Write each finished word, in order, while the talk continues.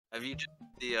Have you just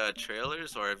the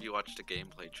trailers, or have you watched the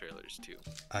gameplay trailers too?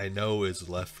 I know it's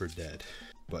Left 4 Dead,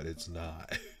 but it's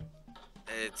not.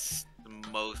 It's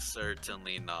most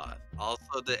certainly not.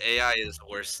 Also, the AI is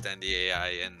worse than the AI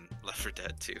in Left 4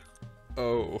 Dead 2.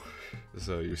 Oh,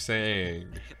 so you're saying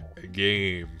a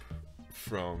game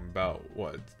from about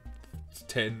what,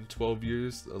 10, 12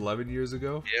 years, 11 years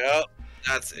ago? Yep,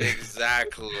 that's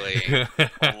exactly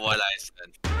what I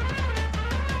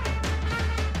said.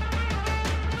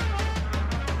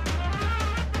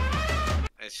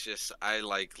 It's just I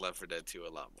like Left 4 Dead 2 a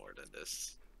lot more than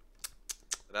this.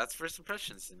 But that's first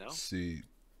impressions, you know. See,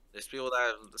 There's people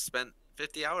that have spent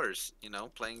 50 hours,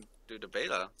 playing through the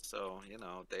beta. So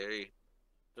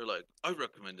they're like, I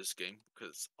recommend this game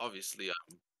because obviously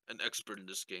I'm an expert in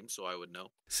this game, so I would know.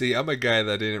 see, I'm a guy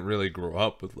that didn't really grow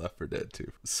up with Left 4 Dead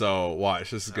 2. So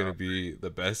watch, this is gonna be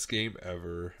the best game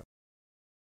ever.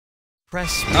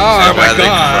 Press me. Oh my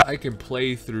god! I can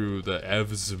play through the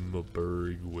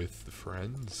Evsmberg with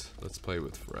friends. Let's play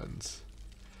with friends.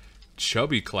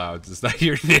 Chubby Clouds, is that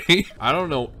your name? I don't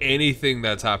know anything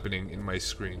that's happening in my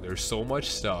screen. There's so much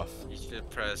stuff. You should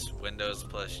press Windows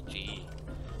plus G.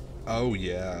 Oh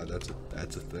yeah,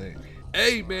 that's a thing.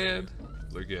 Hey man,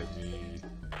 look at me.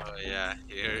 Oh yeah,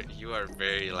 you are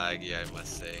very laggy, I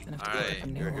must say. Alright,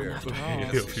 You're here. I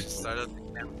guess we should start up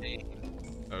the campaign.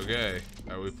 Okay,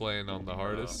 are we playing on the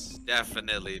hardest?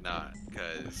 Definitely not,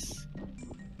 because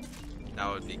that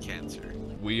would be cancer.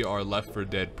 We are Left 4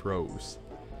 Dead pros.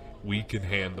 We can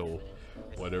handle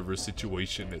whatever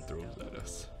situation it throws at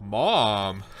us.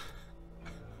 Mom!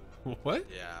 What?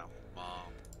 Yeah, Mom.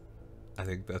 I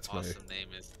think that's Awesome name,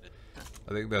 isn't it?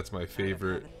 I think that's my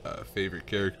favorite favorite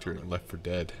character in Left 4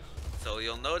 Dead. So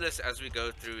you'll notice as we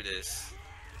go through this,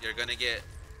 you're gonna get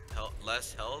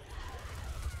less health,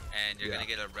 and you're gonna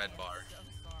get a red bar.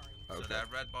 Okay. So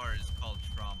that red bar is called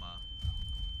trauma,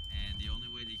 and the only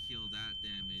way to heal that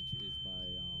damage is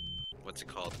by what's it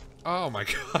called? Oh my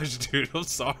gosh, dude, I'm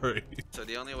sorry. So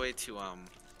the only way to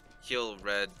heal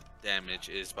red damage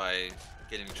is by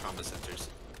getting trauma centers.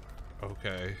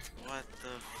 Okay. What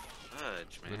the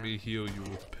fudge, man? Let me heal you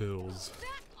with pills.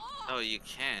 No, you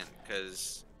can't,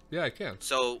 cause Yeah, I can.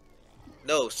 so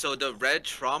the red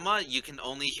trauma, you can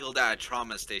only heal that at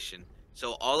trauma station.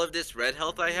 So all of this red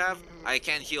health I have, I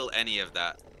can't heal any of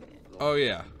that. Oh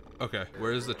yeah. Okay.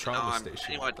 Where is the No, trauma I'm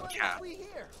station? pretty much capped.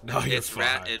 No, you're It's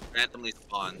fine. it randomly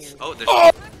spawns. Oh, there's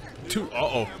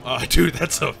Dude,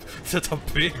 that's a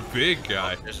big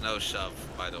guy. there's no shove,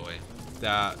 by the way.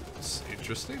 That's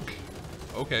interesting.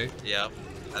 Okay. Yep,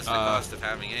 that's the cost of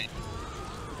having it.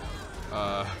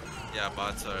 Uh, Yeah,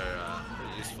 bots are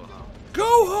pretty useful, huh?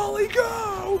 go Holly,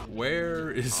 go! Where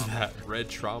is that red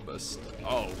trauma?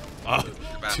 Oh,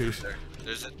 dude.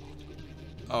 There's a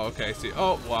Oh, okay. See.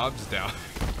 Oh, well, I'm just down.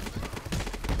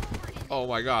 Oh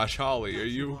my gosh, Holly, are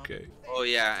you okay? Oh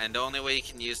yeah, and the only way you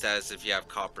can use that is if you have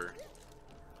copper.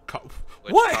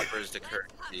 Which What? Copper is the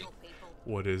currency.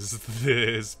 What is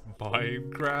this?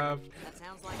 Minecraft?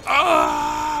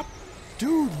 Ah!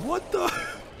 Dude, what the?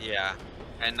 Yeah,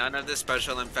 and none of the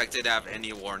special infected have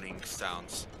any warning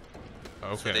sounds.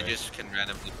 Okay. So they just can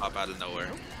randomly pop out of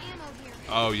nowhere.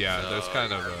 Oh yeah, So, there's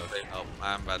kind of a. Oh,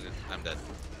 I'm dead.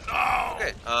 Oh!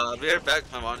 Okay, I'll be right back.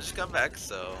 My mom just got back,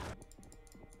 so.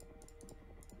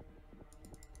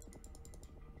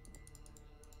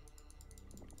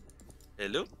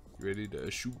 Hello? You ready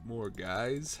to shoot more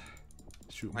guys?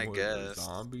 Shoot I more guess.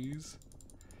 zombies?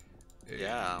 Hey,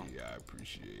 Yeah. I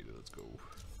appreciate it. Let's go.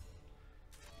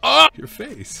 Oh! Your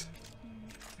face.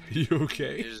 You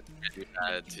okay? You're just really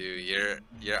bad too.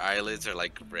 Your eyelids are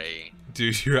like gray.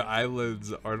 Dude, your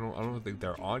eyelids I don't think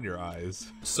they're on your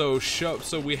eyes. So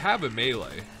we have a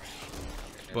melee,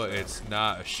 but it's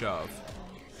not a shove.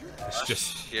 It's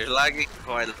just You're lagging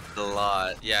quite a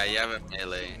lot. Yeah, you have a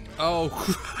melee. oh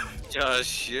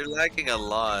Josh, you're lagging a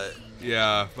lot.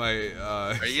 yeah, my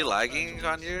Are you lagging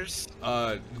on yours?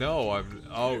 no, I'm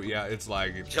oh yeah, it's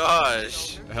lagging.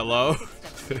 Josh! Hello?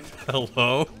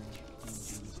 Hello?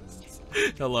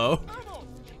 Hello?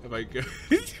 Am I good?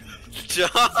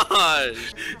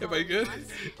 Josh! Am I good?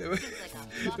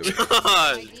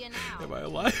 Josh! Am I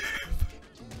alive?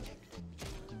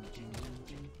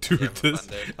 Dude, Careful on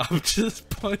there. I'm just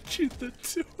punching the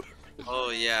door. Oh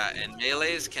yeah, and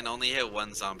melees can only hit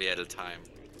one zombie at a time.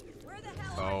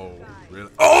 Oh, really?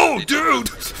 Oh, They dude!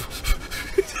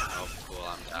 Oh, cool,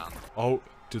 I'm down. Oh,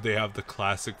 do they have the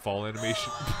classic fall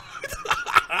animation?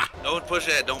 Don't push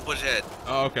ahead, don't push ahead.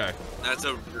 Oh, okay. That's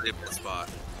a really bad spot.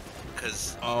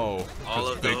 Because Oh, all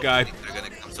the of big those guy. things are gonna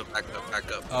come, so back up,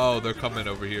 back up. Oh, they're coming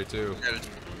over here too. You gotta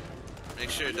make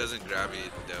sure it doesn't grab you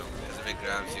though, because if it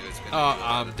grabs you, it's gonna Oh, do a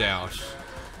lot I'm of down. damage.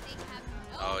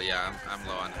 yeah, I'm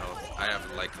low on health. I have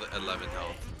like 11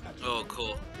 health. Oh,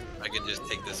 cool. I can just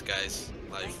take this guy's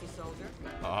life.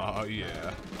 Oh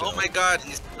yeah. Oh my god,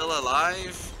 he's still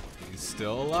alive? He's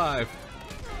still alive.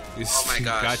 Oh my He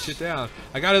gosh. got you down.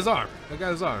 I got his arm. He's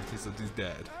dead. He's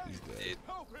dead. Dude,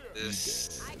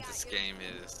 this game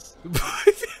is...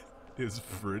 It's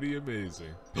pretty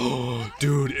amazing. Oh,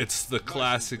 dude, it's the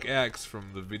classic X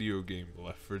from the video game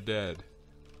Left 4 Dead.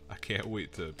 I can't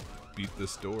wait to beat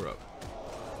this door up.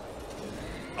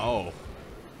 Oh.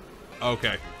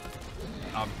 Okay.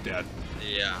 I'm dead.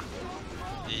 Yeah.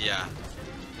 Yeah.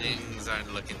 Things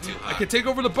aren't looking too hot. I can take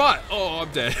over the bot. Oh,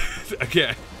 I'm dead.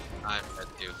 Again. I'm dead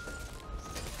too.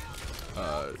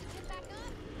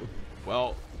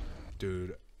 Well,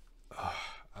 dude,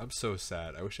 I'm so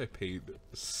sad. I wish I paid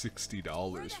 $60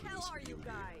 for this video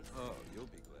game. Oh, you'll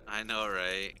be glad. I know,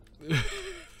 right?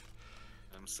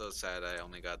 I'm so sad I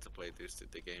only got to play through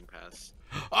the Game Pass.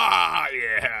 Ah,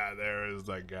 yeah, there is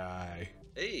the guy.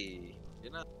 Hey,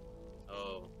 you're not...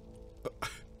 Oh.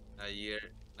 Now you're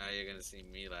gonna see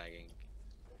me lagging.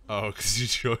 Oh, cause you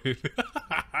joined.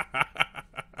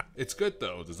 It's good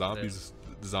though. The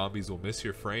zombies will miss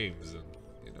your frames, and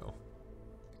you know,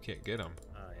 you can't get them.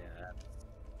 Oh yeah, that's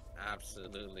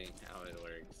absolutely how it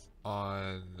works.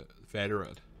 On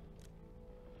veteran.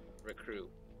 Recruit.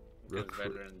 Because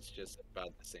Recruit. veteran's just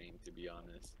about the same, to be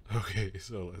honest. Okay,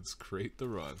 so let's create the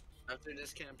run. After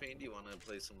this campaign, do you want to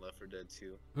play some Left 4 Dead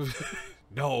 2?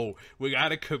 No, we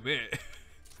gotta commit.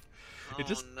 Oh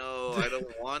no, I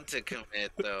don't want to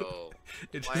commit though.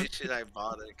 Why should I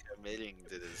bother committing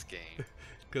to this game?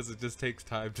 Because it just takes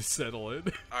time to settle in.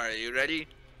 Alright, you ready?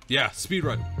 Yeah, speed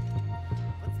run.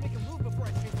 Let's make a move before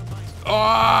I change my mind.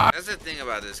 Ah! That's the thing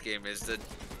about this game, is the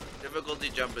difficulty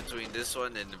jump between this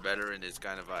one and the veteran is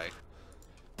kind of high.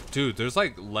 Dude, there's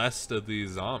like less of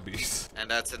these zombies. And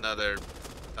that's another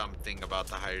dumb thing about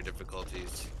the higher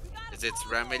difficulties. Is its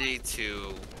remedy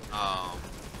to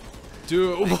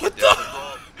Dude, make what it the?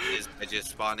 difficult is by just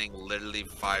spawning literally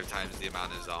 5 times the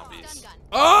amount of zombies.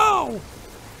 Oh!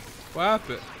 What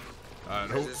happened?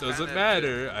 This is Doesn't kinda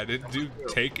matter. I didn't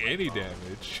take any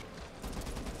damage.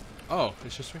 Oh,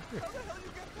 it's just right here.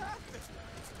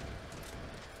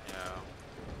 Yeah.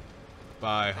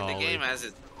 Bye, And Holly. the game has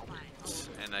its moments,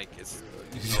 and like it's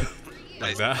Like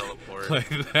nice that? to teleport. Like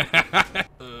that?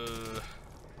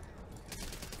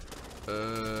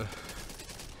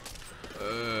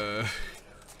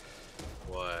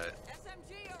 What?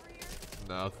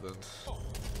 Nothing.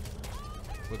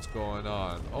 What's going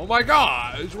on? Oh my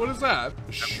gosh, what is that?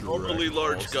 Normally Shrek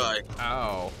large also. guy.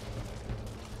 Ow.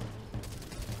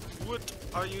 What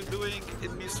are you doing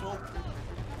in me swamp?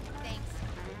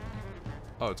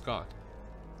 Oh, it's gone.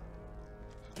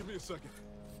 Give me a second.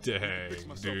 Dang,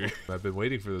 dude. I've been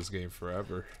waiting for this game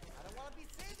forever.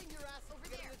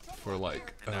 For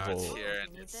like a And now it's whole... here,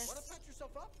 and it's...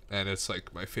 And it's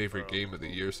like my favorite game of the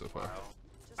year so far. Oh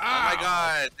my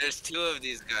god, there's 2 of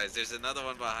these guys. There's another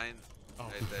one behind,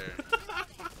 right there.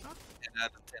 And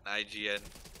that's an IGN.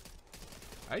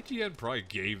 IGN probably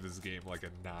gave this game like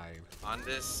a 9. On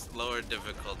this lower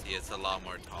difficulty, it's a lot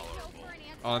more tolerable.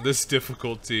 On this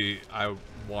difficulty, I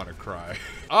want to cry.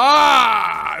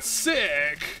 Ah,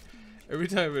 sick! Every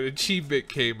time an achievement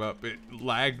came up, it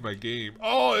lagged my game.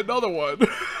 Oh, another one!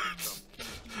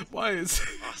 Why is...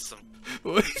 Awesome.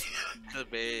 What? Good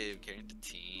babe, carrying the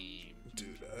team.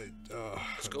 Dude,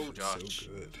 Let's go, Josh.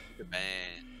 So good. You the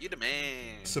man. You the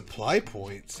man. Supply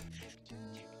points.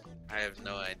 I have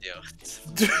no idea.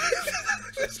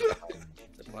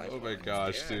 Oh my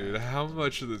gosh, dude. How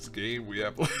much of this game we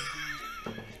have left?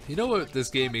 You know what this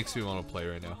game makes me want to play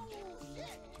right now?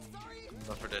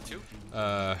 Left 4 Dead 2?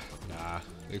 Nah.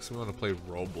 Makes me want to play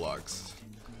Roblox.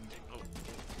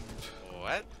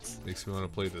 What? Makes me want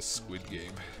to play the Squid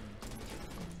Game.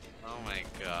 Oh my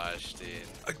gosh, dude.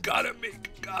 I gotta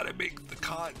make the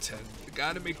content. I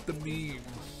gotta make the meme.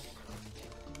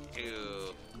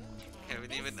 You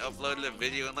haven't even uploaded a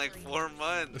video in like 4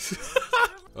 months.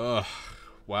 Ugh.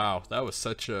 Wow, that was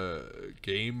such a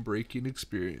game-breaking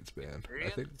experience, man.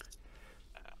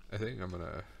 I think I'm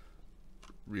gonna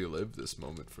relive this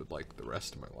moment for like the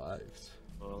rest of my lives.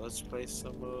 Well, let's play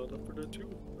some Left 4 Dead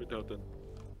 2 right now then.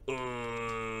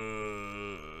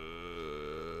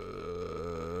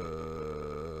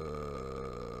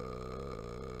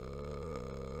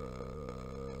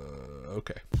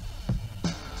 Okay.